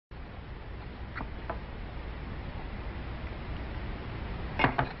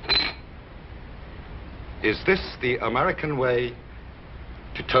Is this the American way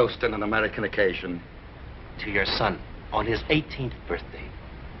to toast on an American occasion? To your son, on his 18th birthday.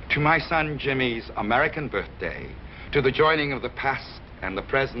 To my son Jimmy's American birthday, to the joining of the past and the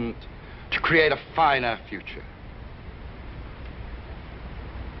present, to create a finer future.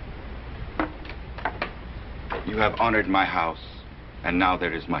 You have honored my house, and now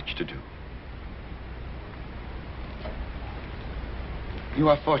there is much to do. You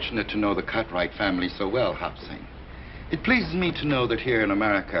are fortunate to know the Cartwright family so well, Hop Sing. It pleases me to know that here in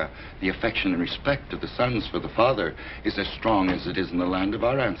America, the affection and respect of the sons for the father is as strong as it is in the land of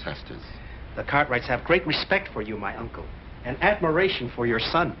our ancestors. The Cartwrights have great respect for you, my uncle, and admiration for your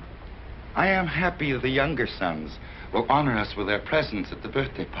son. I am happy that the younger sons will honor us with their presence at the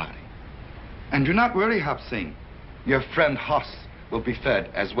birthday party. And do not worry, Hop Sing. Your friend Hoss will be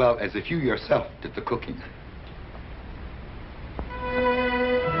fed as well as if you yourself did the cooking.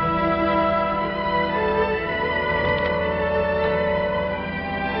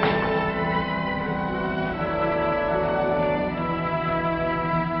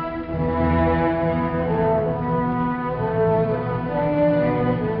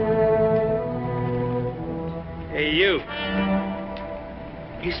 Hey, you.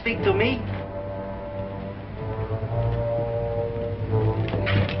 You speak to me?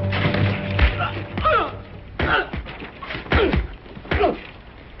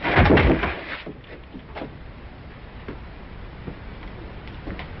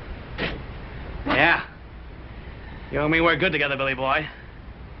 Yeah. You and me work good together, Billy boy.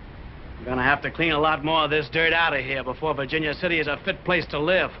 We're gonna have to clean a lot more of this dirt out of here before Virginia City is a fit place to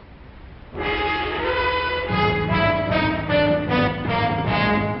live.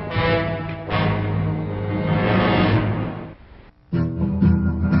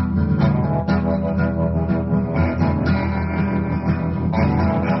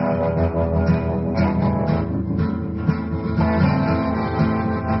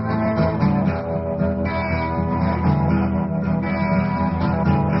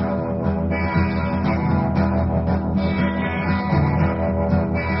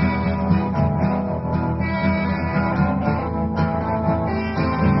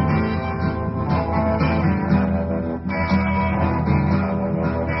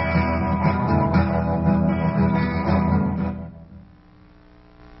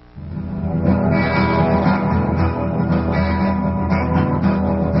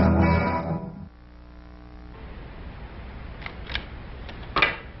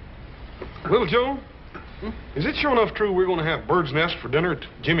 Little Joe, is it sure enough true we're going to have bird's nest for dinner at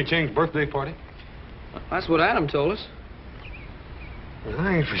Jimmy Chang's birthday party? That's what Adam told us. Well,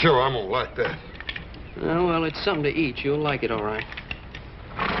 I ain't for sure I'm going to like that. Oh, well, it's something to eat. You'll like it, all right.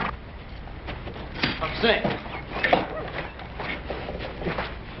 Upset.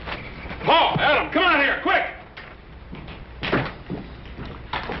 Paul, Adam, come out here, quick!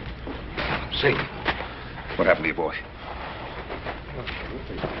 Say, what happened to your boy?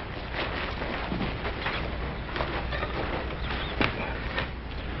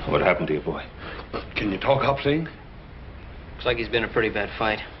 What happened to your boy? Can you talk, Hop Sing? Looks like he's been in a pretty bad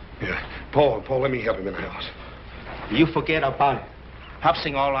fight. Yeah. Paul, let me help him in the house. You forget about it. Hop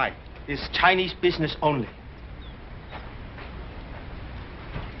Sing, all right. It's Chinese business only.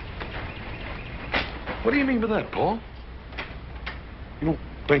 What do you mean by that, Paul? You don't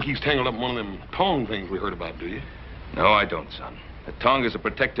think he's tangled up in one of them Tong things we heard about, do you? No, I don't, son. The Tong is a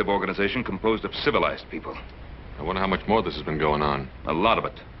protective organization composed of civilized people. I wonder how much more this has been going on. A lot of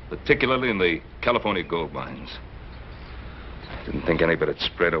it, particularly in the California gold mines. Didn't think any of it had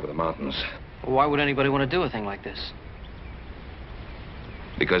spread over the mountains. Well, why would anybody want to do a thing like this?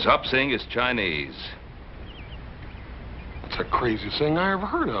 Because Hop Sing is Chinese. That's the craziest thing I ever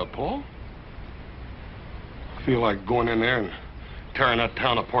heard of, Paul. I feel like going in there and tearing that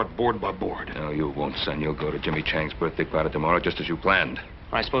town apart board by board. No, you won't, son. You'll go to Jimmy Chang's birthday party tomorrow just as you planned.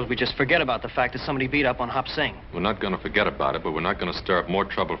 I suppose we just forget about the fact that somebody beat up on Hop Sing. We're not going to forget about it, but we're not going to stir up more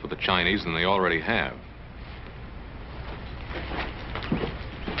trouble for the Chinese than they already have.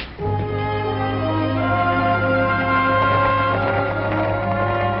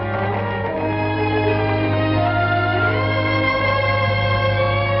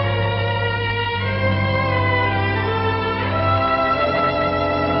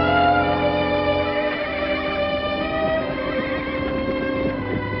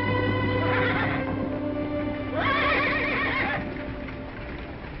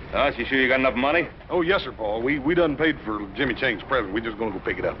 You sure you got enough money? Oh, yes, sir, Paul. We done paid for Jimmy Chang's present. We're just going to go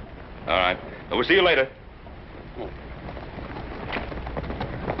pick it up. All right. Well, we'll see you later.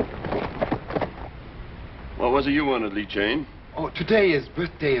 What was it you wanted, Lee Chang? Oh, today is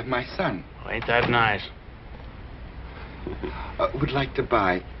birthday of my son. Ain't that nice? would like to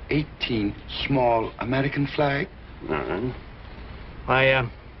buy 18 small American flags. All right. Why,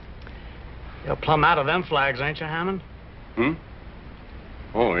 you're plumb out of them flags, ain't you, Hammond? Hmm?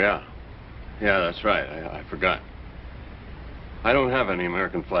 Oh, yeah. Yeah, that's right. I forgot. I don't have any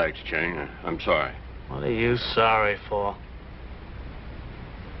American flags, Chang. I'm sorry. What are you sorry for?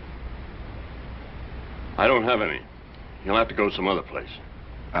 I don't have any. You'll have to go some other place.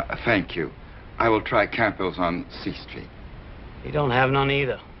 Thank you. I will try Campbell's on C Street. You don't have none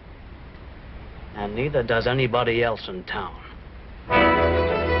either. And neither does anybody else in town.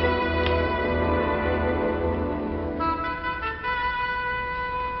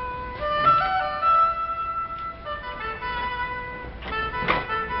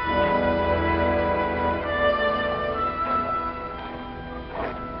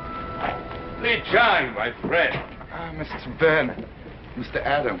 Lee Chong, my friend. Mr. Burnett, Mr.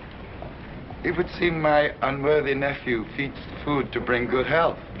 Adam, it would seem my unworthy nephew feeds the food to bring good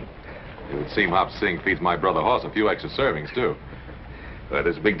health. It would seem Hop Sing feeds my brother Hoss a few extra servings, too. Well,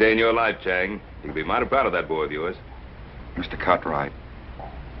 it's a big day in your life, Chang. You can be mighty proud of that boy of yours. Mr. Cartwright,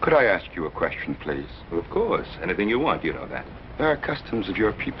 could I ask you a question, please? Well, of course. Anything you want, you know that. There are customs of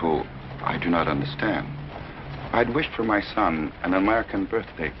your people I do not understand. I'd wish for my son an American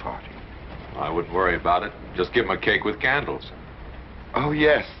birthday party. I wouldn't worry about it. Just give him a cake with candles. Oh,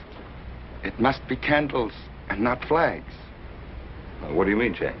 yes. It must be candles and not flags. What do you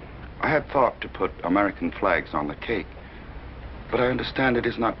mean, Chang? I had thought to put American flags on the cake, but I understand it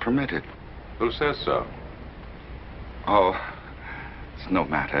is not permitted. Who says so? Oh, it's no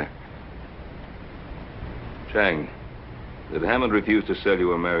matter. Chang, did Hammond refuse to sell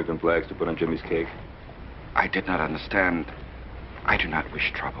you American flags to put on Jimmy's cake? I did not understand. I do not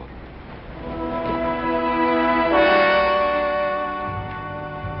wish trouble.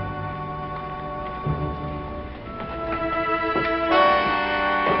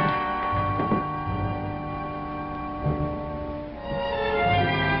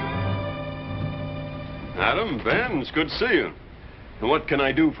 Adam, Ben, it's good to see you. And what can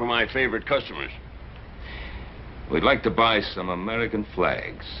I do for my favorite customers? We'd like to buy some American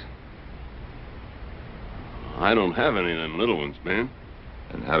flags. I don't have any of them little ones, Ben.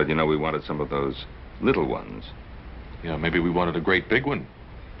 And how did you know we wanted some of those little ones? Yeah, maybe we wanted a great big one.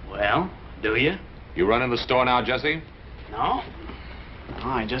 Well, do you? You run in the store now, Jesse? No. No,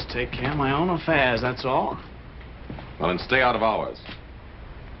 I just take care of my own affairs, that's all. Well, then stay out of ours.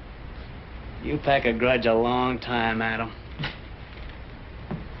 You pack a grudge a long time, Adam.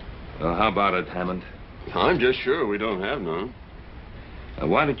 Well, how about it, Hammond? I'm just sure we don't have none.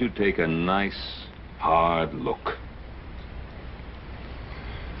 Why don't you take a nice, hard look?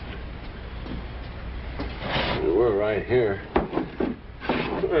 We're right here.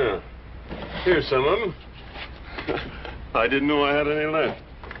 Well, here's some of them. I didn't know I had any left.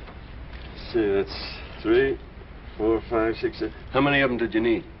 Let's see, that's 3, 4, 5, 6, 7. How many of them did you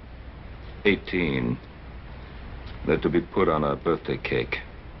need? 18. They're to be put on a birthday cake.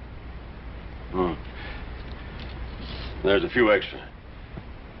 Oh. There's a few extra.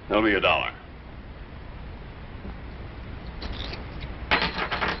 That'll be $1.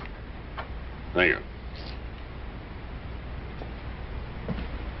 Thank you.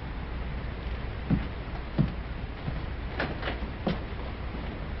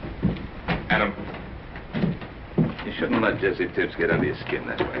 Adam, you shouldn't let Jesse Tibbs get under your skin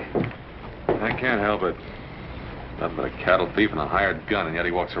that way. I can't help it. Nothing but a cattle thief and a hired gun, and yet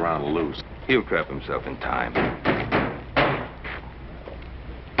he walks around loose. He'll trap himself in time.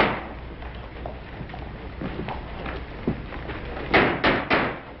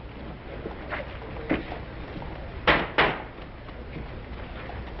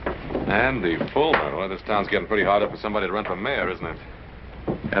 Andy Fulmer. Well, this town's getting pretty hard up for somebody to run for mayor, isn't it?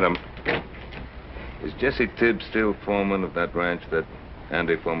 Adam, is Jesse Tibbs still foreman of that ranch that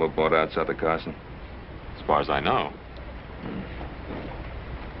Andy Fulmer bought out south of Carson? As far as I know.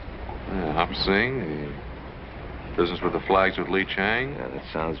 Yeah, Hop Sing, the business with the flags with Lee Chang. Yeah, that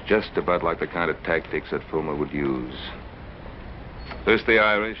sounds just about like the kind of tactics that Fulmer would use. First the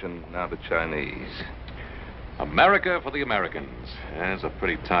Irish and now the Chinese. America for the Americans. Yeah, it's a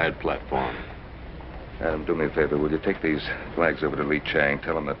pretty tired platform. Adam, do me a favor. Will you take these flags over to Lee Chang?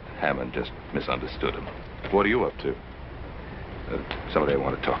 Tell him that Hammond just misunderstood him. What are you up to? Somebody I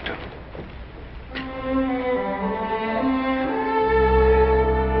want to talk to.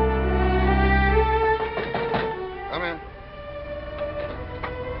 Come in.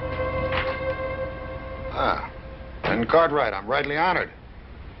 And Cartwright, I'm rightly honored.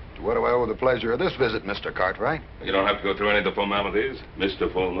 To what do I owe the pleasure of this visit, Mr. Cartwright? You don't have to go through any of the formalities.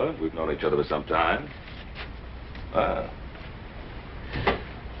 Mr. Fulmer, we've known each other for some time.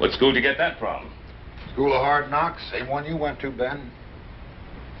 What school did you get that from? School of Hard Knocks, same one you went to, Ben.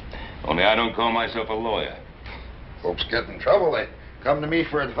 Only I don't call myself a lawyer. Folks get in trouble, they come to me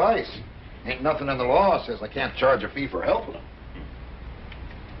for advice. Ain't nothing in the law says I can't charge a fee for helping them.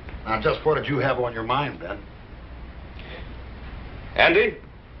 Now, just what did you have on your mind, Ben? Andy?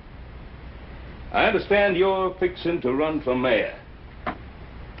 I understand you're fixing to run for mayor.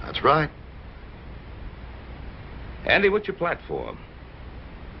 That's right. Andy, what's your platform?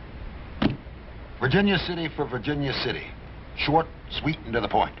 Virginia City for Virginia City. Short, sweet, and to the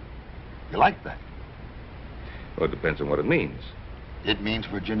point. You like that? Well, it depends on what it means. It means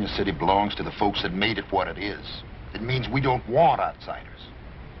Virginia City belongs to the folks that made it what it is. It means we don't want outsiders.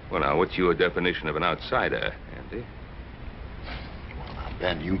 Well, now, what's your definition of an outsider, Andy? Well, now,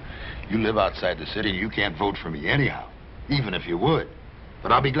 Ben, you live outside the city and you can't vote for me anyhow, even if you would.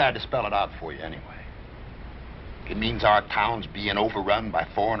 But I'll be glad to spell it out for you anyway. It means our town's being overrun by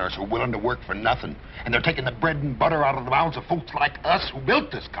foreigners who are willing to work for nothing, and they're taking the bread and butter out of the mouths of folks like us who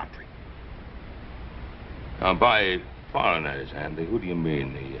built this country. Now, by foreigners, Andy, who do you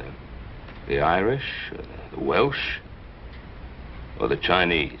mean? The Irish, the Welsh, or the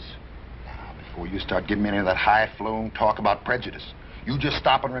Chinese? Now, before you start giving me any of that high-flown talk about prejudice, you just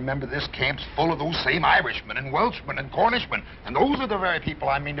stop and remember this camp's full of those same Irishmen and Welshmen and Cornishmen, and those are the very people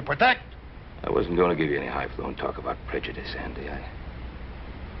I mean to protect. I wasn't going to give you any high-flown talk about prejudice, Andy. I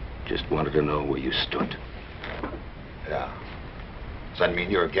just wanted to know where you stood. Yeah. Does that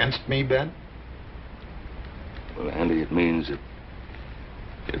mean you're against me, Ben? Well, Andy, it means that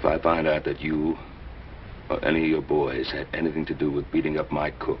if I find out that you or any of your boys had anything to do with beating up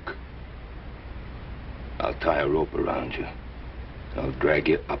my cook, I'll tie a rope around you. I'll drag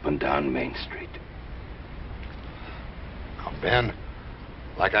you up and down Main Street. Now, Ben,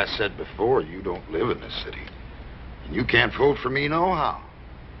 like I said before, you don't live in this city. And you can't vote for me nohow.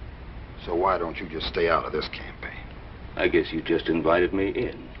 So why don't you just stay out of this campaign? I guess you just invited me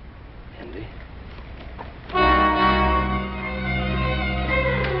in, Andy.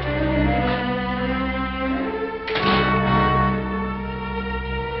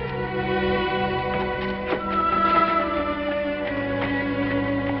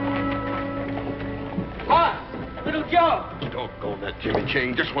 Doggone that Jimmy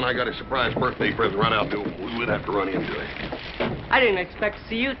Chong. Just when I got a surprise birthday present right out the open, we'd have to run into it. I didn't expect to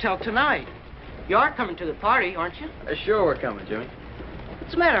see you till tonight. You are coming to the party, aren't you? Sure, we're coming, Jimmy.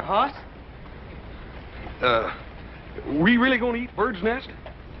 What's the matter, Hoss? We really gonna eat bird's nest?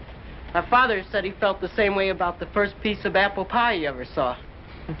 My father said he felt the same way about the first piece of apple pie he ever saw.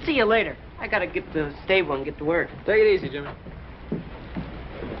 See you later. I gotta get to the stable and get to work. Take it easy, Jimmy.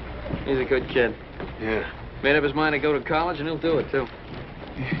 He's a good kid. Yeah. Made up his mind to go to college, and he'll do it, too.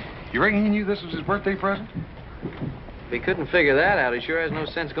 You reckon he knew this was his birthday present? If he couldn't figure that out, he sure has no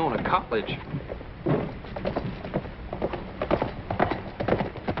sense going to college.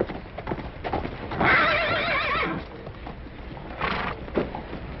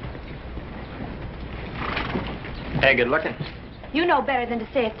 Hey, good looking. You know better than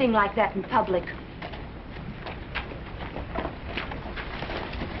to say a thing like that in public.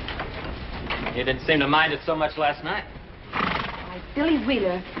 You didn't seem to mind it so much last night. Why, Billy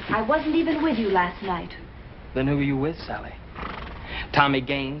Wheeler, I wasn't even with you last night. Then who were you with, Sally? Tommy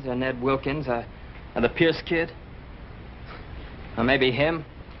Gaines or Ned Wilkins or the Pierce kid? Or maybe him?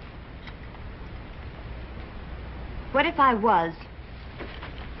 What if I was?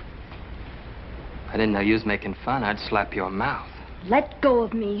 I didn't know you was making fun. I'd slap your mouth. Let go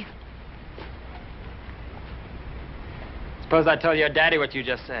of me. Suppose I told your daddy what you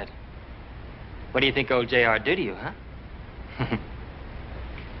just said. What do you think old JR did to you, huh?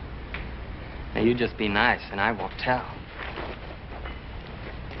 Now, you just be nice, and I won't tell.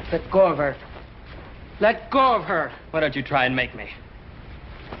 Let go of her. Let go of her. Why don't you try and make me?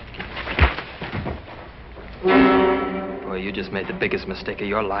 Boy, you just made the biggest mistake of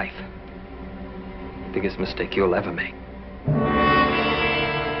your life. Biggest mistake you'll ever make.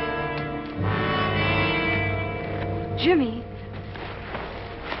 Jimmy.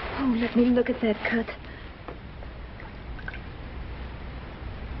 Oh, let me look at that cut.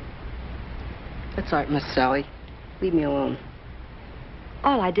 That's all right, Miss Sally. Leave me alone.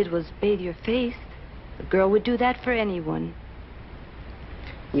 All I did was bathe your face. A girl would do that for anyone.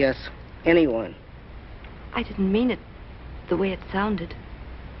 Yes, anyone. I didn't mean it the way it sounded.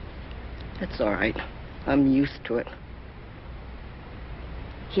 That's all right. I'm used to it.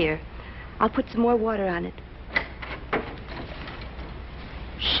 Here, I'll put some more water on it.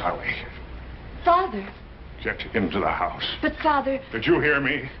 Sally, Father. get into the house. But, Father... Did you hear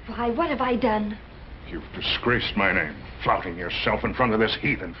me? Why, what have I done? You've disgraced my name, flouting yourself in front of this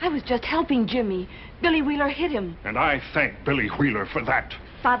heathen. I was just helping Jimmy. Billy Wheeler hit him. And I thank Billy Wheeler for that.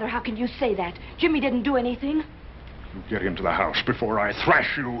 Father, how can you say that? Jimmy didn't do anything. You get into the house before I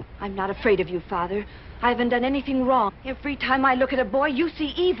thrash you. I'm not afraid of you, Father. I haven't done anything wrong. Every time I look at a boy, you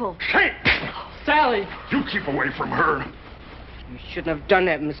see evil. Say! Sally! You keep away from her. You shouldn't have done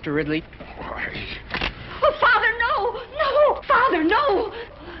that, Mr. Ridley. Why? Oh, Father, no! No! Father, no!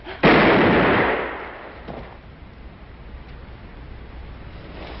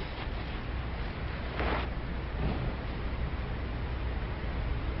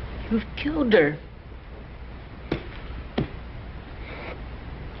 You've killed her.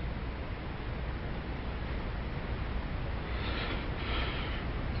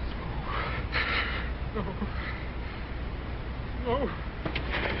 No.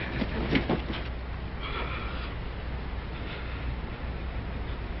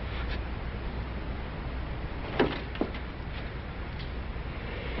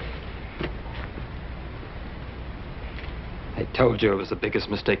 I told you it was the biggest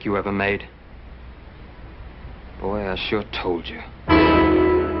mistake you ever made. Boy, I sure told you.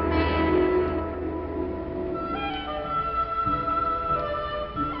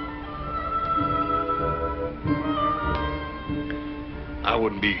 I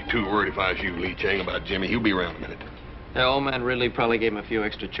wouldn't be too worried if I was you, Lee Chang, about Jimmy. He'll be around in a minute. The old man Ridley probably gave him a few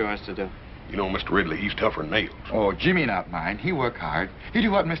extra chores to do. You know, Mr. Ridley, he's tougher than nails. Oh, Jimmy not mine. He work hard. He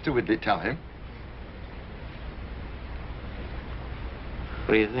do what Mr. Ridley tell him.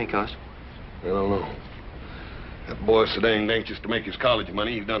 What do you think, Hoss? I don't know. That boy's so danged anxious to make his college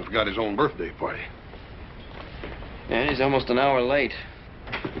money, he's done forgot his own birthday party. Yeah, he's almost an hour late.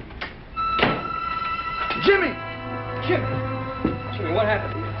 Jimmy! Jimmy, what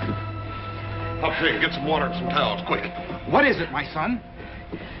happened? Up here, get some water and some towels, quick. What is it, my son?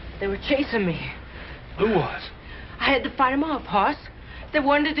 They were chasing me. Who was? I had to fight them off, Hoss. They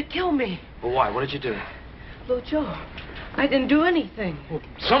wanted to kill me. Well, why? What did you do? Little Joe, I didn't do anything. Well,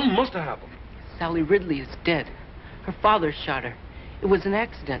 something must have happened. Sally Ridley is dead. Her father shot her. It was an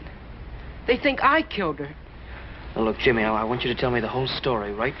accident. They think I killed her. Now, look, Jimmy, I want you to tell me the whole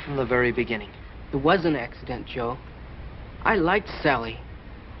story, right from the very beginning. It was an accident, Joe. I liked Sally.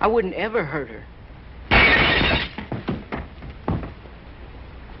 I wouldn't ever hurt her.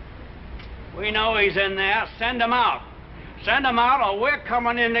 We know he's in there. Send him out. Send him out or we're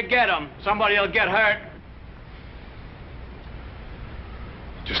coming in to get him. Somebody will get hurt.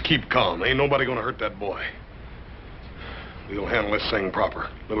 Just keep calm. Ain't nobody gonna hurt that boy. We'll handle this thing proper.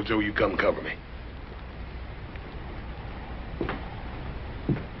 Little Joe, you come cover me.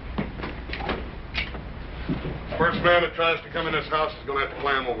 First man that tries to come in this house is gonna have to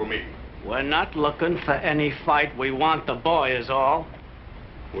climb over me. We're not looking for any fight. We want the boy is all.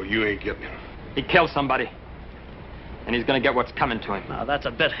 Well, you ain't getting him. He killed somebody. And he's gonna get what's coming to him. Now, that's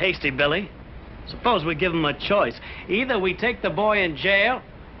a bit hasty, Billy. Suppose we give him a choice. Either we take the boy in jail,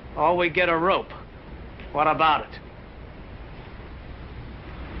 or we get a rope. What about it?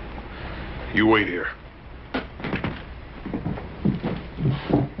 You wait here.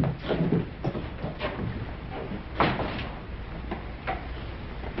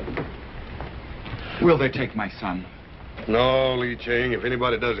 Will they take my son? No, Lee Chang, if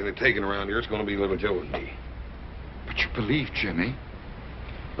anybody does any taking around here, it's gonna be Little Joe and me. But you believe Jimmy?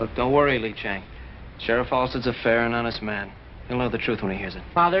 Look, don't worry, Lee Chang. Sheriff Halstead's a fair and honest man. He'll know the truth when he hears it.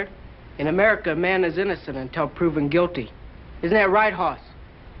 Father, in America, a man is innocent until proven guilty. Isn't that right, Hoss?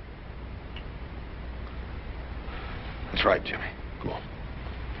 That's right, Jimmy. Come on.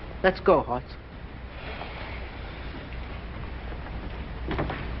 Let's go, Hoss.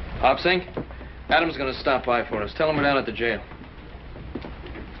 Hop Sink, Adam's gonna stop by for us. Tell him we're down at the jail.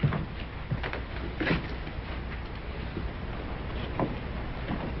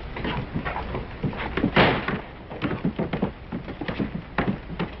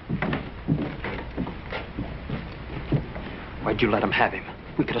 Why'd you let him have him?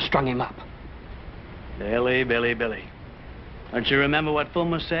 We could have strung him up. Billy, Billy, Billy. Don't you remember what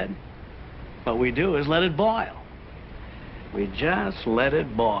Fulmer said? What we do is let it boil. We just let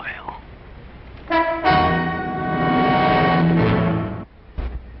it boil.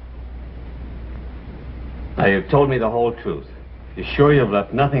 Now, you've told me the whole truth. You're sure you've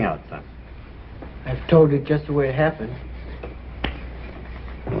left nothing out, son? I've told it just the way it happened.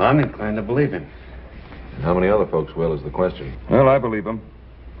 Well, I'm inclined to believe him. How many other folks will is the question. Well, I believe him.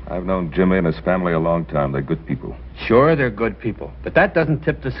 I've known Jimmy and his family a long time. They're good people. Sure, they're good people, but that doesn't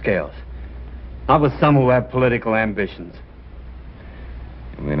tip the scales. Not with some who have political ambitions.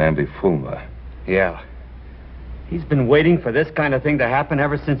 You mean Andy Fulmer? Yeah. He's been waiting for this kind of thing to happen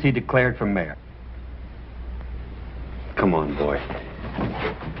ever since he declared for mayor. Come on, boy.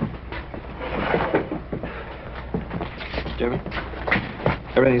 Jimmy,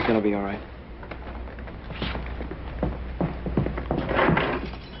 everything's gonna be all right.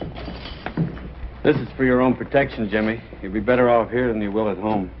 This is for your own protection, Jimmy. You'll be better off here than you will at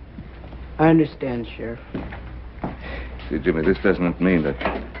home. I understand, Sheriff. See, Jimmy, this doesn't mean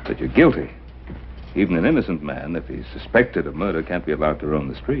that you're guilty. Even an innocent man, if he's suspected of murder, can't be allowed to roam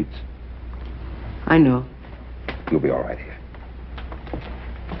the streets. I know. You'll be all right here.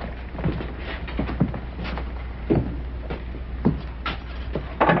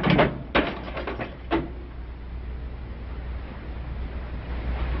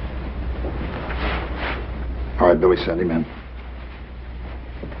 All right, Billy, send him in.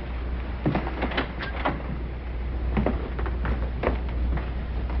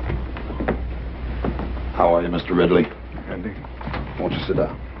 How are you, Mr. Ridley? Andy? Won't you sit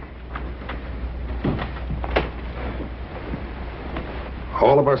down?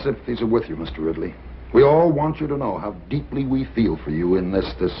 All of our sympathies are with you, Mr. Ridley. We all want you to know how deeply we feel for you in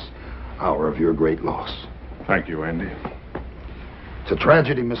this hour of your great loss. Thank you, Andy. It's a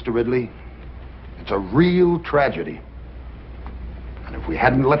tragedy, Mr. Ridley. It's a real tragedy. And if we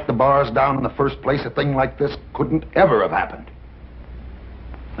hadn't let the bars down in the first place, a thing like this couldn't ever have happened.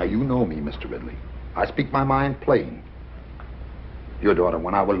 Now, you know me, Mr. Ridley. I speak my mind plain. Your daughter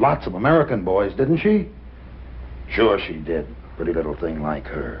went out with lots of American boys, didn't she? Sure she did. Pretty little thing like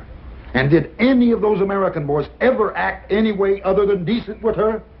her. And did any of those American boys ever act any way other than decent with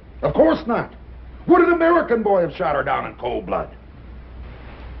her? Of course not. Would an American boy have shot her down in cold blood?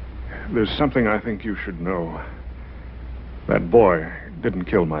 There's something I think you should know. That boy didn't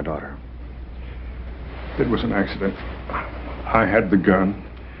kill my daughter. It was an accident. I had the gun.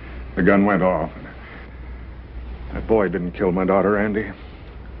 The gun went off. That boy didn't kill my daughter, Andy.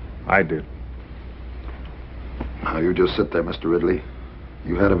 I did. Now, you just sit there, Mr. Ridley.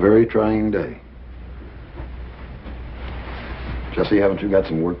 You had a very trying day. Jesse, haven't you got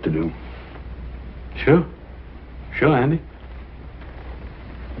some work to do? Sure. Sure, Andy.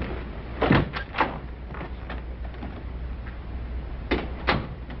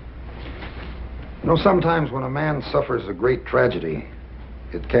 You know, sometimes when a man suffers a great tragedy,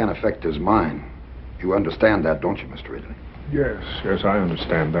 it can affect his mind. You understand that, don't you, Mr. Ridley? Yes, I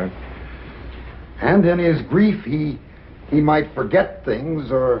understand that. And in his grief, he might forget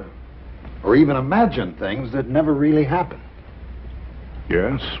things or even imagine things that never really happened.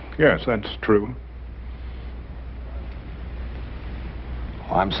 Yes, that's true.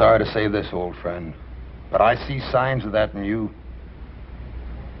 Oh, I'm sorry to say this, old friend, but I see signs of that in you.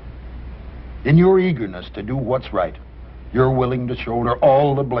 In your eagerness to do what's right, you're willing to shoulder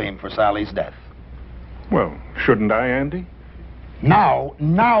all the blame for Sally's death. Well, shouldn't I, Andy? Now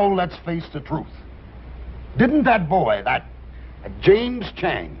let's face the truth. Didn't that boy, that James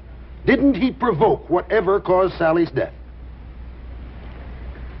Chang, didn't he provoke whatever caused Sally's death?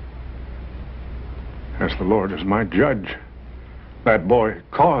 As the Lord is my judge, that boy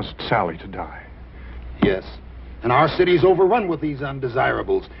caused Sally to die. Yes. And our city's overrun with these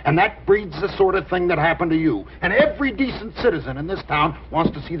undesirables. And that breeds the sort of thing that happened to you. And every decent citizen in this town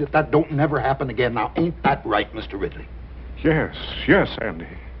wants to see that don't never happen again. Now, ain't that right, Mr. Ridley? Yes, Andy.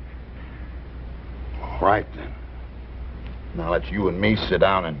 All right, then. Now let's you and me sit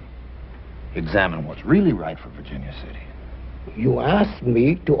down and examine what's really right for Virginia City. You asked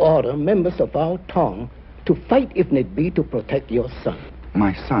me to order members of our town to fight if need be to protect your son.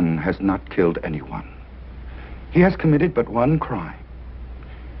 My son has not killed anyone. He has committed but one crime.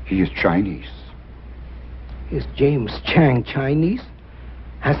 He is Chinese. Is James Chang Chinese?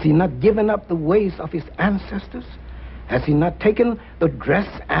 Has he not given up the ways of his ancestors? Has he not taken the dress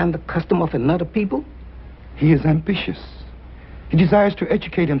and the custom of another people? He is ambitious. He desires to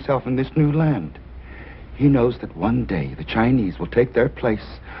educate himself in this new land. He knows that one day the Chinese will take their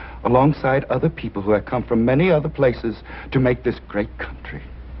place alongside other people who have come from many other places to make this great country.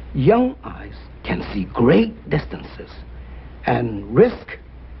 Young eyes can see great distances, and risk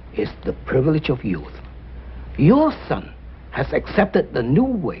is the privilege of youth. Your son has accepted the new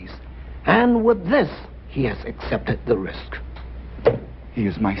ways, and with this, he has accepted the risk. He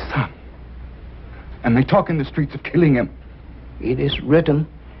is my son, and they talk in the streets of killing him. It is written,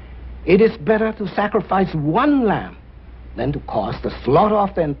 it is better to sacrifice one lamb than to cause the slaughter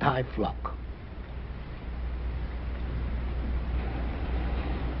of the entire flock.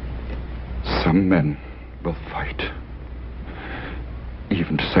 Some men will fight,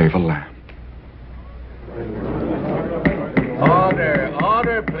 even to save a lamb.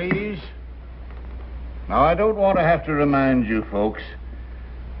 Order, please. Now, I don't want to have to remind you folks,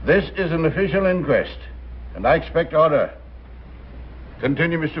 this is an official inquest. And I expect order.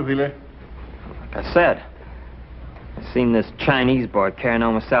 Continue, Mr. Wheeler. Like I said, I seen this Chinese boy carrying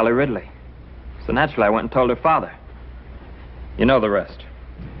on with Sally Ridley. So naturally, I went and told her father. You know the rest.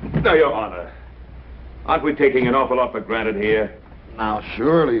 No, Your Honor. Aren't we taking an awful lot for granted here? Now,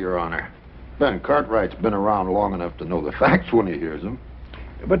 surely, Your Honor. Ben Cartwright's been around long enough to know the facts when he hears them.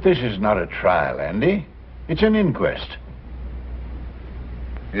 But this is not a trial, Andy. It's an inquest.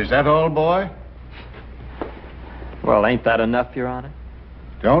 Is that all, boy? Well, ain't that enough, Your Honor?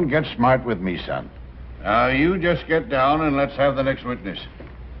 Don't get smart with me, son. Now, you just get down and let's have the next witness.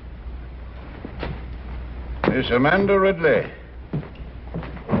 Miss Amanda Ridley.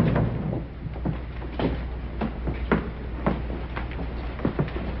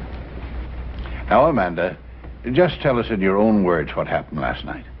 Now, Amanda, just tell us in your own words what happened last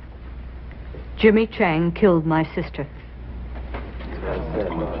night. Jimmy Chong killed my sister.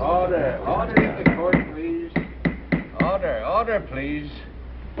 Order in the court, please. Order, please.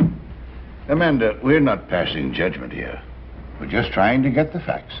 Amanda, we're not passing judgment here. We're just trying to get the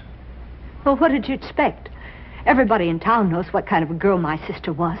facts. Well, what did you expect? Everybody in town knows what kind of a girl my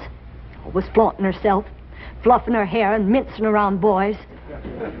sister was. Always flaunting herself, fluffing her hair and mincing around boys.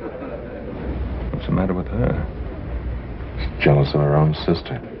 What's the matter with her? She's jealous of her own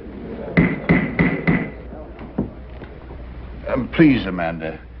sister. Please,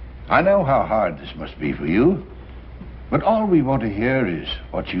 Amanda. I know how hard this must be for you, but all we want to hear is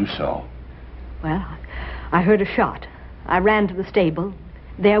what you saw. Well, I heard a shot. I ran to the stable.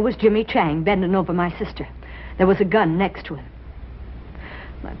 There was Jimmy Chong bending over my sister. There was a gun next to him.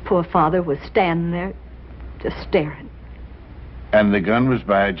 My poor father was standing there, just staring. And the gun was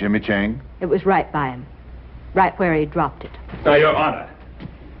by Jimmy Chong? It was right by him, right where he dropped it. Now, Your Honor,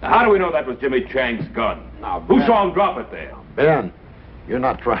 how do we know that was Jimmy Chang's gun? Now, Who Ben, saw him drop it there? Ben, you're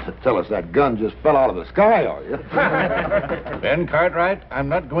not trying to tell us that gun just fell out of the sky, are you? Ben Cartwright, I'm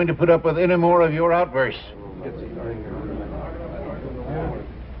not going to put up with any more of your outbursts.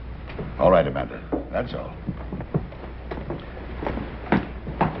 All right, Amanda. That's all.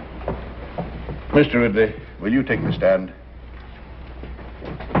 Mr. Ridley, will you take the stand?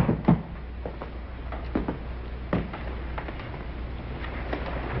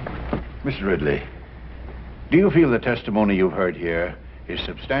 Mr. Ridley, do you feel the testimony you've heard here is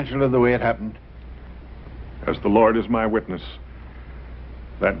substantial of the way it happened? As the Lord is my witness,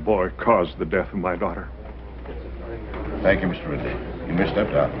 that boy caused the death of my daughter. Thank you, Mr. Ridley. You may step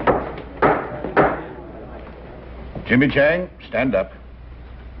down. Jimmy Chong, stand up.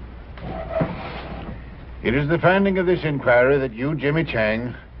 It is the finding of this inquiry that you, Jimmy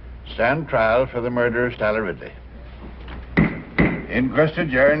Chong, stand trial for the murder of Sally Ridley. Inquest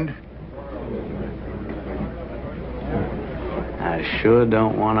adjourned. I sure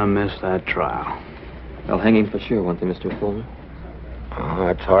don't want to miss that trial. They'll hang him for sure, won't they, Mr. Fuller? Oh,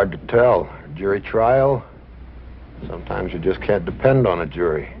 it's hard to tell. A jury trial, sometimes you just can't depend on a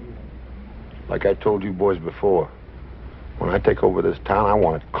jury. Like I told you boys before, when I take over this town, I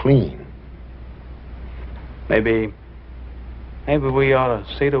want it clean. Maybe we ought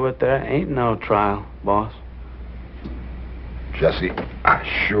to see to it there ain't no trial, boss. Jesse, I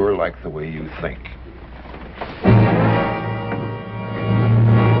sure like the way you think.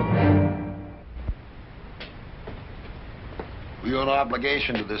 We owe an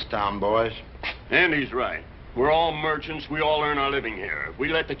obligation to this town, boys. Andy's right. We're all merchants. We all earn our living here. If we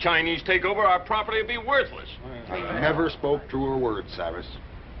let the Chinese take over, our property will be worthless. I never spoke truer words, Cyrus.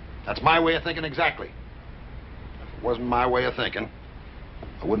 That's my way of thinking exactly. If it wasn't my way of thinking,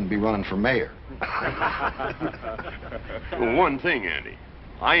 I wouldn't be running for mayor. Well, one thing, Andy.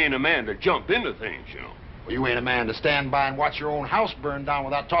 I ain't a man to jump into things, you know. Well, you ain't a man to stand by and watch your own house burn down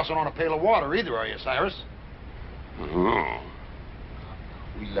without tossing on a pail of water either, are you, Cyrus? Oh.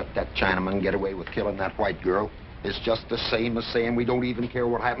 We let that Chinaman get away with killing that white girl. It's just the same as saying we don't even care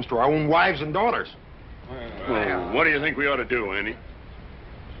what happens to our own wives and daughters. Well, what do you think we ought to do, Andy?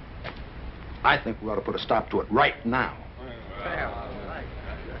 I think we ought to put a stop to it right now.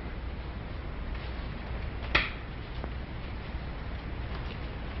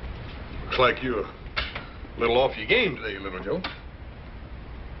 Looks like you're a little off your game today, Little Joe.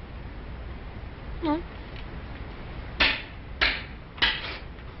 No.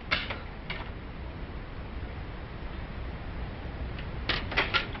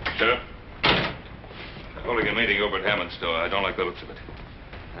 Sheriff, holding a meeting over at Hammond's store. I don't like the looks of it.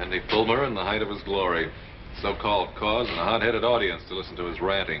 Andy Fulmer in the height of his glory. So-called cause and a hot-headed audience to listen to his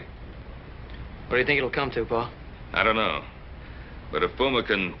ranting. What do you think it'll come to, Pa? I don't know. But if Fulmer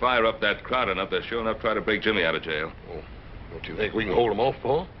can fire up that crowd enough, they'll sure enough try to break Jimmy out of jail. Well, don't you think we can hold him off,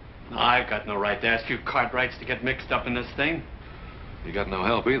 Paul? No, I've got no right to ask you Cartwrights to get mixed up in this thing. You got no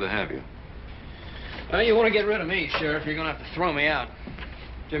help either, have you? Well, you want to get rid of me, Sheriff, you're going to have to throw me out.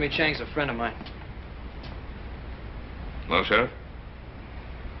 Jimmy Chang's a friend of mine. Well, Sheriff?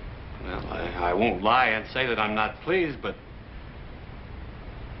 Well, I won't lie and say that I'm not pleased, but...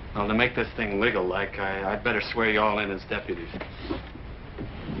 Well, to make this thing legal like, I'd better swear you all in as deputies.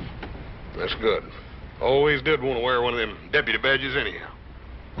 That's good. Always did want to wear one of them deputy badges anyhow.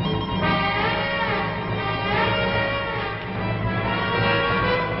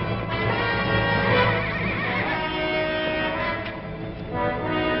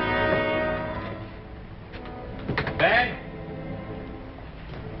 Bag?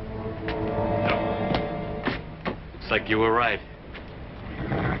 No. Looks like you were right.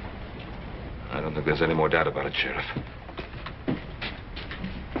 I don't think there's any more doubt about it, Sheriff.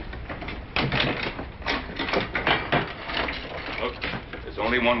 Look, there's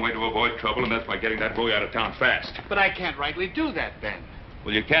only one way to avoid trouble, and that's by getting that boy out of town fast. But I can't rightly do that, Ben.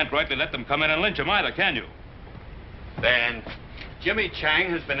 Well, you can't rightly let them come in and lynch him either, can you? Ben, Jimmy Chang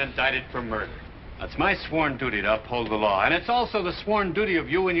has been indicted for murder. That's my sworn duty to uphold the law, and it's also the sworn duty of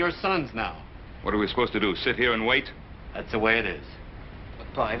you and your sons now. What are we supposed to do, sit here and wait? That's the way it is.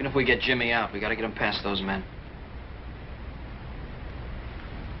 But, Pa, even if we get Jimmy out, we got to get him past those men.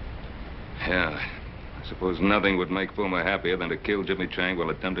 Yeah. I suppose nothing would make Fulmer happier than to kill Jimmy Chang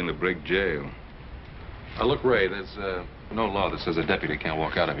while attempting to break jail. Now, look, Ray, there's no law that says a deputy can't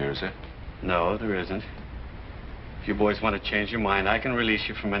walk out of here, is there? No, there isn't. If you boys want to change your mind, I can release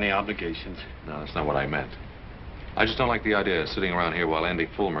you from any obligations. No, that's not what I meant. I just don't like the idea of sitting around here while Andy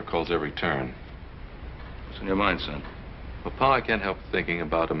Fulmer calls every turn. What's in your mind, son? Well, Pa, I can't help thinking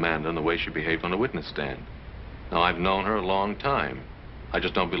about Amanda and the way she behaved on the witness stand. Now, I've known her a long time. I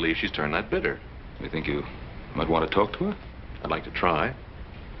just don't believe she's turned that bitter. You think you might want to talk to her? I'd like to try.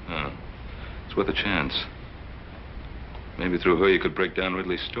 Oh. It's worth a chance. Maybe through her you could break down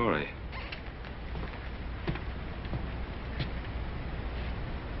Ridley's story.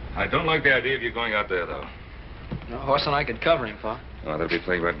 I don't like the idea of you going out there, though. No, Horse and I could cover him, Pa. Oh, that'd be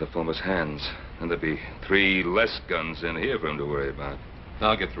playing right into Fulmer's hands. And there'd be 3 less guns in here for him to worry about.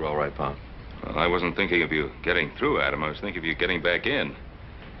 I'll get through all right, Pa. Well, I wasn't thinking of you getting through, Adam. I was thinking of you getting back in.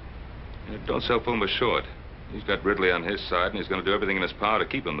 Don't sell Fulmer short. He's got Ridley on his side, and he's going to do everything in his power to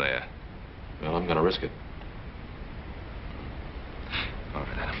keep him there. Well, I'm going to risk it. All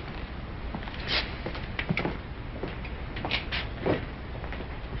right, Adam.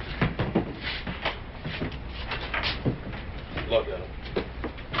 Look, Adam.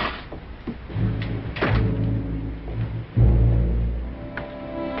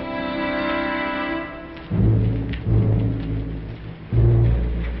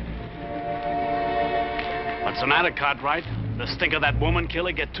 What's the matter, Cartwright? The stink of that woman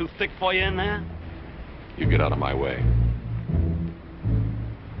killer get too thick for you in there? You get out of my way.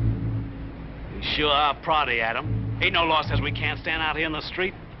 You sure are proddy, Adam. Ain't no law says we can't stand out here in the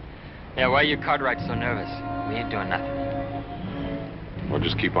street. Yeah, why are you Cartwrights so nervous? We ain't doing nothing. Or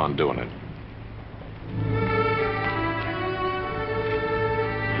just keep on doing it.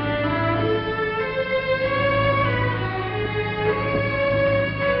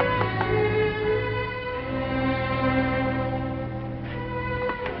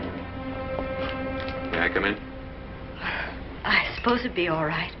 May I come in? I suppose it'd be all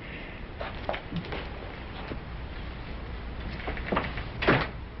right.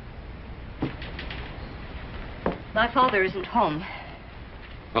 My father isn't home.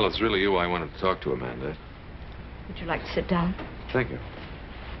 Well, it's really you I wanted to talk to, Amanda. Would you like to sit down? Thank you.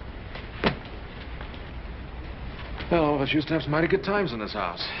 Well, all of us used to have some mighty good times in this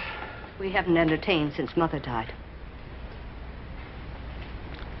house. We haven't entertained since Mother died.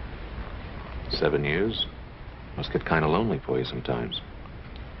 7 years? Must get kind of lonely for you sometimes.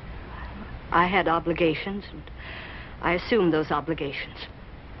 I had obligations, and I assumed those obligations.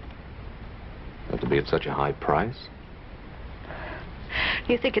 Have to be at such a high price?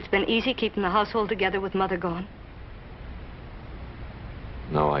 Do you think it's been easy keeping the household together with Mother gone?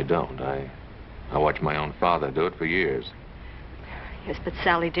 No, I don't. I watched my own father do it for years. Yes, but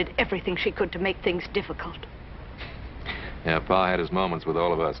Sally did everything she could to make things difficult. Yeah, Pa had his moments with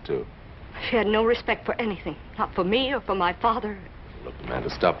all of us, too. She had no respect for anything, not for me or for my father. Look, Amanda,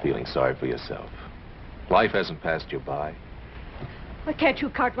 stop feeling sorry for yourself. Life hasn't passed you by. Why can't you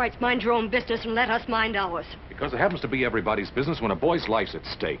Cartwrights mind your own business and let us mind ours? Because it happens to be everybody's business when a boy's life's at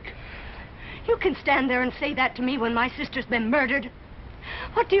stake. You can stand there and say that to me when my sister's been murdered.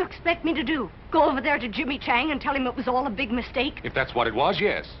 What do you expect me to do? Go over there to Jimmy Chang and tell him it was all a big mistake? If that's what it was,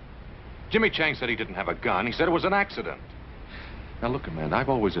 yes. Jimmy Chang said he didn't have a gun. He said it was an accident. Now, look, Amanda, I've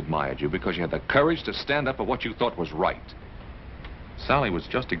always admired you because you had the courage to stand up for what you thought was right. Sally was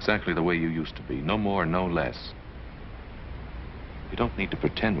just exactly the way you used to be, no more, no less. You don't need to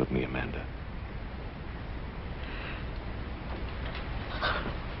pretend with me, Amanda.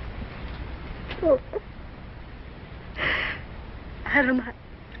 Oh. Adam,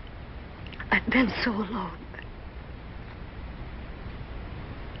 I've been so alone.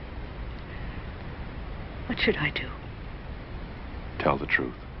 What should I do? Tell the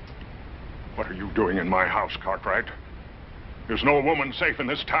truth. What are you doing in my house, Cartwright? There's no woman safe in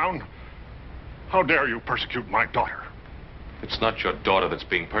this town. How dare you persecute my daughter? It's not your daughter that's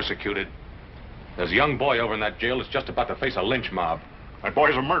being persecuted. There's a young boy over in that jail that's just about to face a lynch mob. That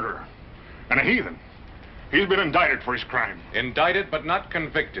boy's a murderer and a heathen. He's been indicted for his crime. Indicted, but not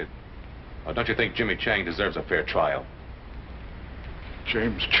convicted. Now, don't you think Jimmy Chang deserves a fair trial?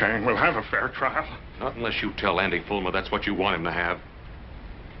 James Chang will have a fair trial. Not unless you tell Andy Fulmer that's what you want him to have.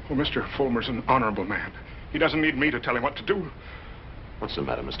 Well, Mr. Fulmer's an honorable man. He doesn't need me to tell him what to do. What's the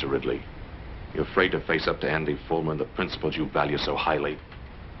matter, Mr. Ridley? You afraid to face up to Andy Fulmer and the principles you value so highly?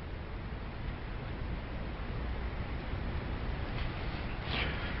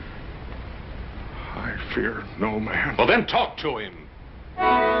 I fear no man. Well, then talk to him.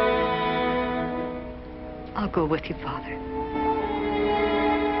 I'll go with you, Father.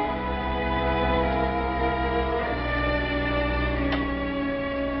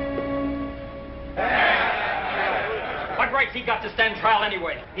 What rights he got to stand trial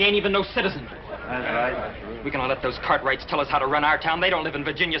anyway? He ain't even no citizen. That's right. We cannot let those Cartwrights tell us how to run our town. They don't live in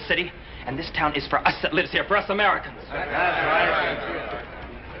Virginia City. And this town is for us that lives here, for us Americans. That's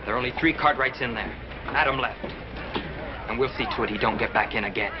right. There are only 3 Cartwrights in there. Adam left. And we'll see to it he don't get back in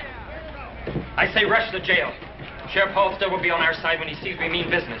again. I say rush the jail. Sheriff Holster will be on our side when he sees we mean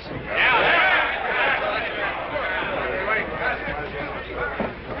business.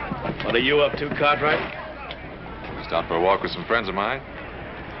 What are you up to, Cartwright? Just out for a walk with some friends of mine.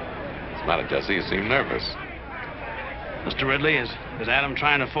 What's the matter, Jesse? You seem nervous. Mr. Ridley, is Adam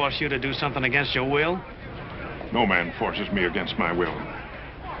trying to force you to do something against your will? No man forces me against my will.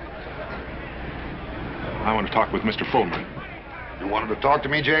 I want to talk with Mr. Fulmer. You wanted to talk to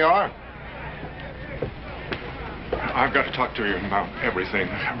me, J.R.? I've got to talk to you about everything.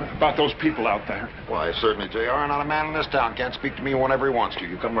 About those people out there. Why, certainly, J.R. Not a man in this town can't speak to me whenever he wants to.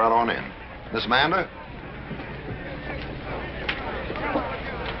 You come right on in. Miss Amanda?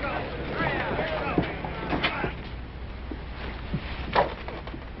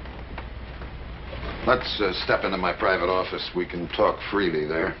 Let's step into my private office. We can talk freely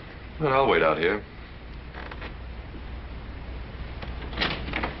there. Well, I'll wait out here.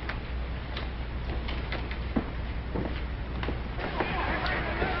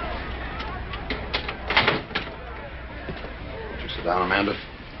 Would you sit down, Amanda?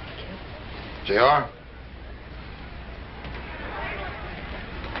 J.R.?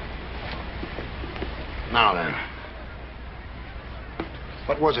 Now then.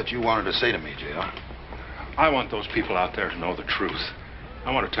 What was it you wanted to say to me, J.R.? I want those people out there to know the truth.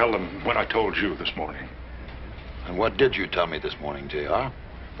 I want to tell them what I told you this morning. And what did you tell me this morning, J.R.?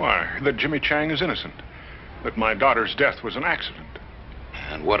 Why, that Jimmy Chang is innocent. That my daughter's death was an accident.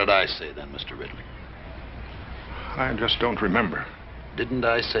 And what did I say then, Mr. Ridley? I just don't remember. Didn't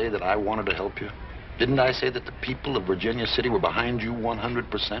I say that I wanted to help you? Didn't I say that the people of Virginia City were behind you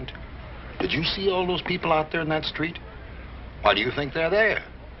 100%? Did you see all those people out there in that street? Why do you think they're there?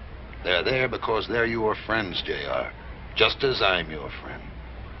 They're there because they're your friends, J.R. Just as I'm your friend.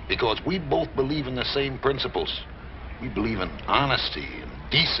 Because we both believe in the same principles. We believe in honesty and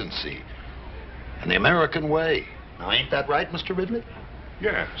decency and the American way. Now, ain't that right, Mr. Ridley?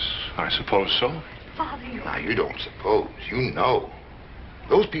 Yes, I suppose so. Father, you... Now, you don't suppose. You know.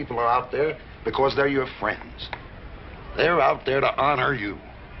 Those people are out there because they're your friends. They're out there to honor you.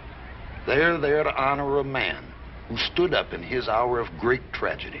 They're there to honor a man who stood up in his hour of great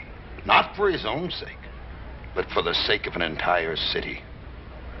tragedy. Not for his own sake, but for the sake of an entire city.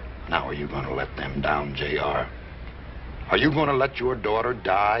 Now, are you going to let them down, J.R.? Are you going to let your daughter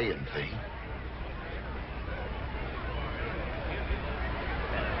die in vain?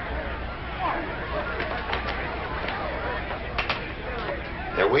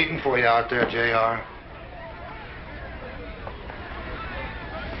 They're waiting for you out there, J.R.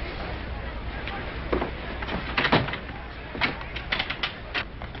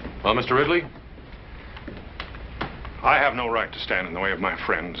 Well, Mr. Ridley? I have no right to stand in the way of my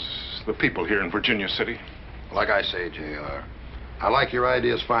friends, the people here in Virginia City. Like I say, J.R., I like your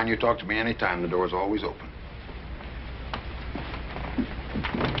ideas fine. You talk to me anytime. The door's always open.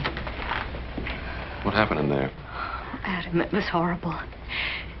 What happened in there? Adam, it was horrible.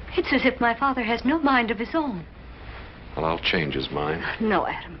 It's as if my father has no mind of his own. Well, I'll change his mind. No,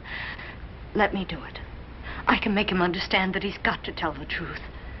 Adam. Let me do it. I can make him understand that he's got to tell the truth.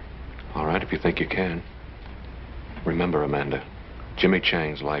 All right, if you think you can. Remember, Amanda, Jimmy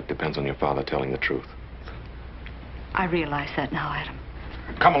Chang's life depends on your father telling the truth. I realize that now, Adam.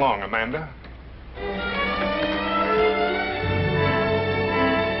 Come along, Amanda.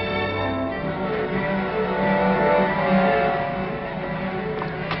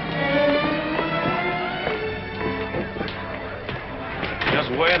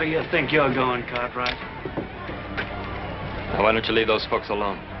 Just where do you think you're going, Cartwright? Now, why don't you leave those folks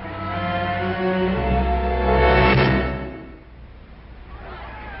alone?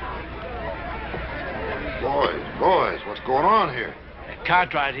 Boys, what's going on here?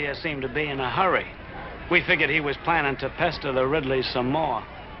 Cartwright here seemed to be in a hurry. We figured he was planning to pester the Ridleys some more.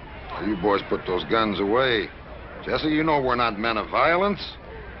 Now, you boys put those guns away. Jesse, you know we're not men of violence.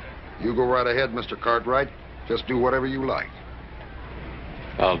 You go right ahead, Mr. Cartwright. Just do whatever you like.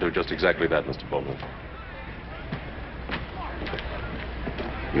 I'll do just exactly that, Mr. Bowman.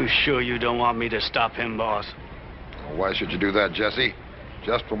 You sure you don't want me to stop him, boss? Well, why should you do that, Jesse?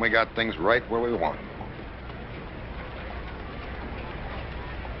 Just when we got things right where we want them.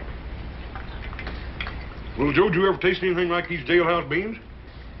 Well, Joe, did you ever taste anything like these jailhouse beans?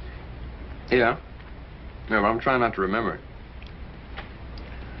 Yeah. Yeah, but I'm trying not to remember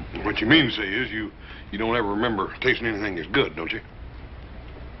it. What you mean to say is you don't ever remember tasting anything that's good, don't you?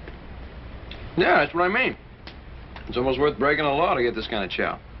 Yeah, that's what I mean. It's almost worth breaking a law to get this kind of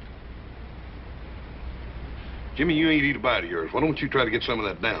chow. Jimmy, you ain't eat a bite of yours. Why don't you try to get some of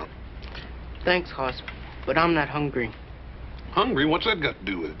that down? Thanks, Hoss, but I'm not hungry. Hungry? What's that got to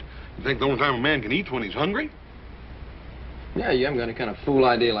do with it? You think the only time a man can eat's when he's hungry? Yeah, you haven't got any kind of fool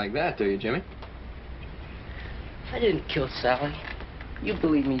idea like that, do you, Jimmy? I didn't kill Sally. You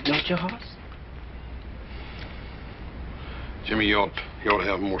believe me, don't you, Hoss? Jimmy, you ought to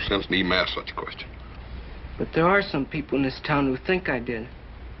have more sense than even ask such a question. But there are some people in this town who think I did.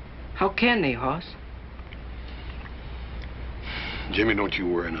 How can they, Hoss? Jimmy, don't you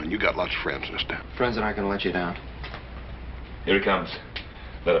worry none. You got lots of friends in this town. Friends that aren't going to let you down. Here he comes.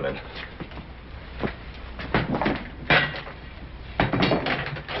 Let him in.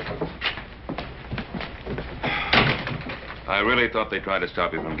 I really thought they tried to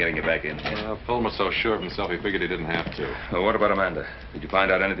stop you from getting you back in. Yeah, Fulmer's so sure of himself, he figured he didn't have to. Well, what about Amanda? Did you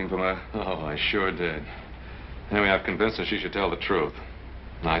find out anything from her? Oh, I sure did. Anyway, I've convinced her she should tell the truth.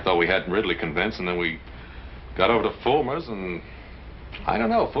 And I thought we had Ridley convinced, and then we got over to Fulmer's, and I don't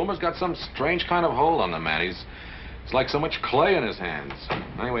know. Fulmer's got some strange kind of hold on the man. It's like so much clay in his hands.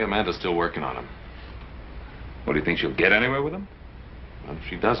 Anyway, Amanda's still working on him. What, do you think she'll get anywhere with him? Well, if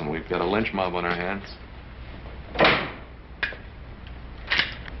she doesn't, we've got a lynch mob on our hands.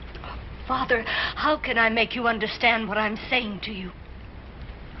 Father, how can I make you understand what I'm saying to you?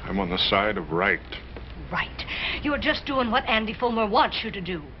 I'm on the side of right. Right. You're just doing what Andy Fulmer wants you to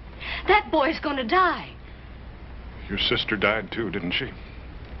do. That boy's gonna die. Your sister died too, didn't she?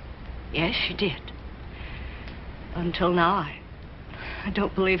 Yes, she did. Until now, I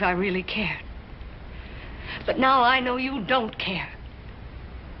don't believe I really cared. But now I know you don't care.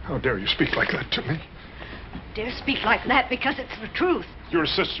 How dare you speak like that to me? I dare speak like that because it's the truth. Your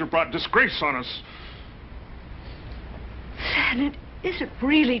sister brought disgrace on us. And it isn't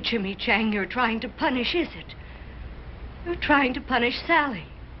really Jimmy Chang you're trying to punish, is it? You're trying to punish Sally.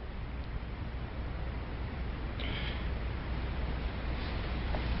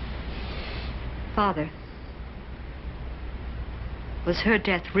 Father, was her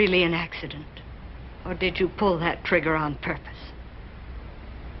death really an accident? Or did you pull that trigger on purpose?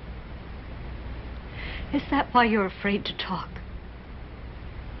 Is that why you're afraid to talk?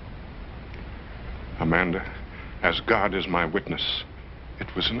 Amanda, as God is my witness,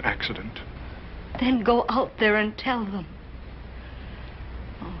 it was an accident. Then go out there and tell them.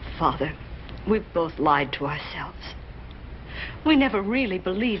 Oh, Father, we've both lied to ourselves. We never really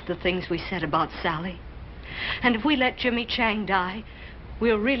believed the things we said about Sally. And if we let Jimmy Chang die,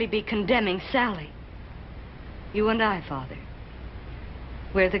 we'll really be condemning Sally. You and I, Father.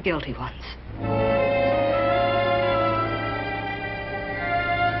 We're the guilty ones.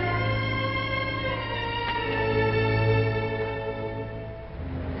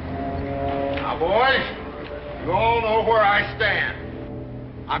 Now, boys, you all know where I stand.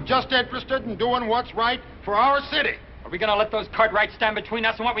 I'm just interested in doing what's right for our city. Are we gonna let those Cartwrights stand between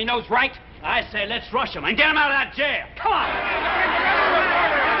us and what we know's right? I say let's rush him and get him out of that jail. Come on!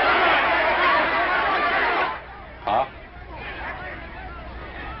 Huh?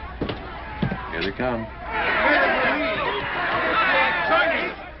 Here they come.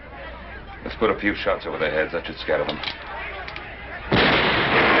 Put a few shots over their heads. That should scatter them.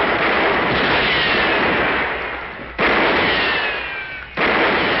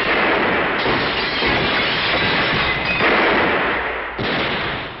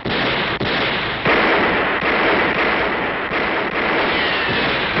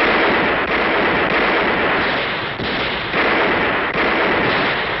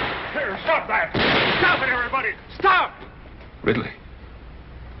 Ridley.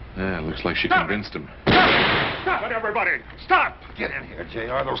 Yeah, looks like she convinced him. Stop it, everybody! Stop! Get in here,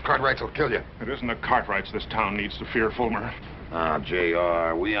 J.R. Those Cartwrights will kill you. It isn't the Cartwrights this town needs to fear, Fulmer. Ah,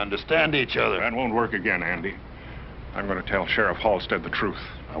 J.R., we understand each other. That won't work again, Andy. I'm going to tell Sheriff Halstead the truth.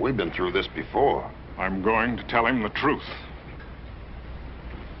 Now, we've been through this before. I'm going to tell him the truth.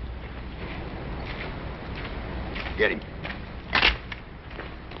 Get him.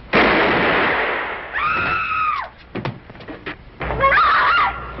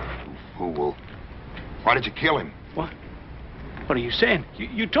 Fool. Why did you kill him? What? What are you saying?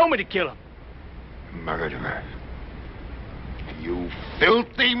 You told me to kill him. Murderer. You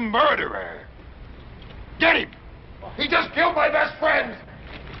filthy murderer. Get him! He just killed my best friend!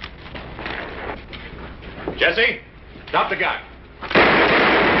 Jesse, drop the gun.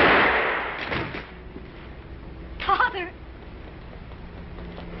 Father!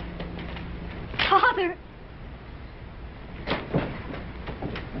 Father!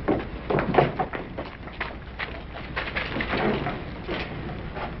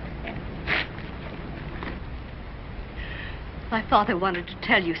 My father wanted to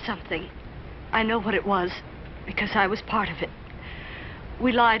tell you something. I know what it was, because I was part of it.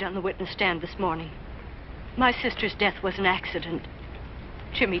 We lied on the witness stand this morning. My sister's death was an accident.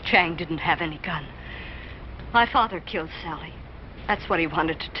 Jimmy Chang didn't have any gun. My father killed Sally. That's what he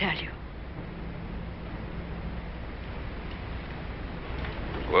wanted to tell you.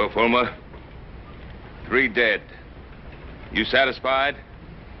 Well, Fulmer, 3 dead. You satisfied?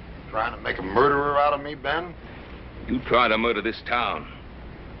 Trying to make a murderer out of me, Ben? You tried to murder this town.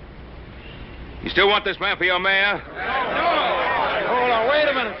 You still want this man for your mayor? No! Hold on, wait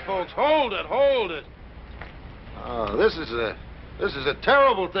a minute, folks. Hold it. This is a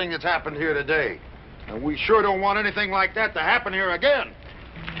terrible thing that's happened here today. And we sure don't want anything like that to happen here again.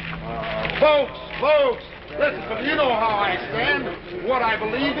 Folks, listen, you know how I stand, what I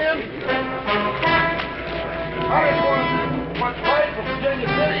believe in. I just want what's right for Virginia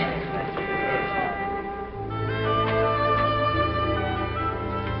City.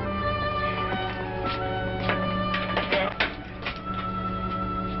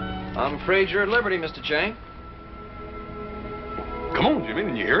 I'm afraid you're at liberty, Mr. Chang. Come on, Jimmy,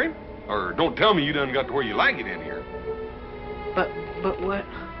 didn't you hear him? Or don't tell me you done got to where you like it in here. But what?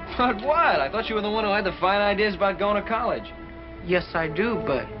 But what? I thought you were the one who had the fine ideas about going to college. Yes, I do,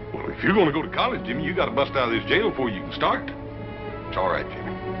 but... Well, if you're going to go to college, Jimmy, you got to bust out of this jail before you can start. It's all right,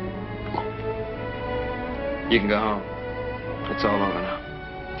 Jimmy. Come on. You can go home. It's all over now.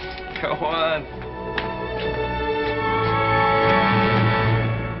 Go on.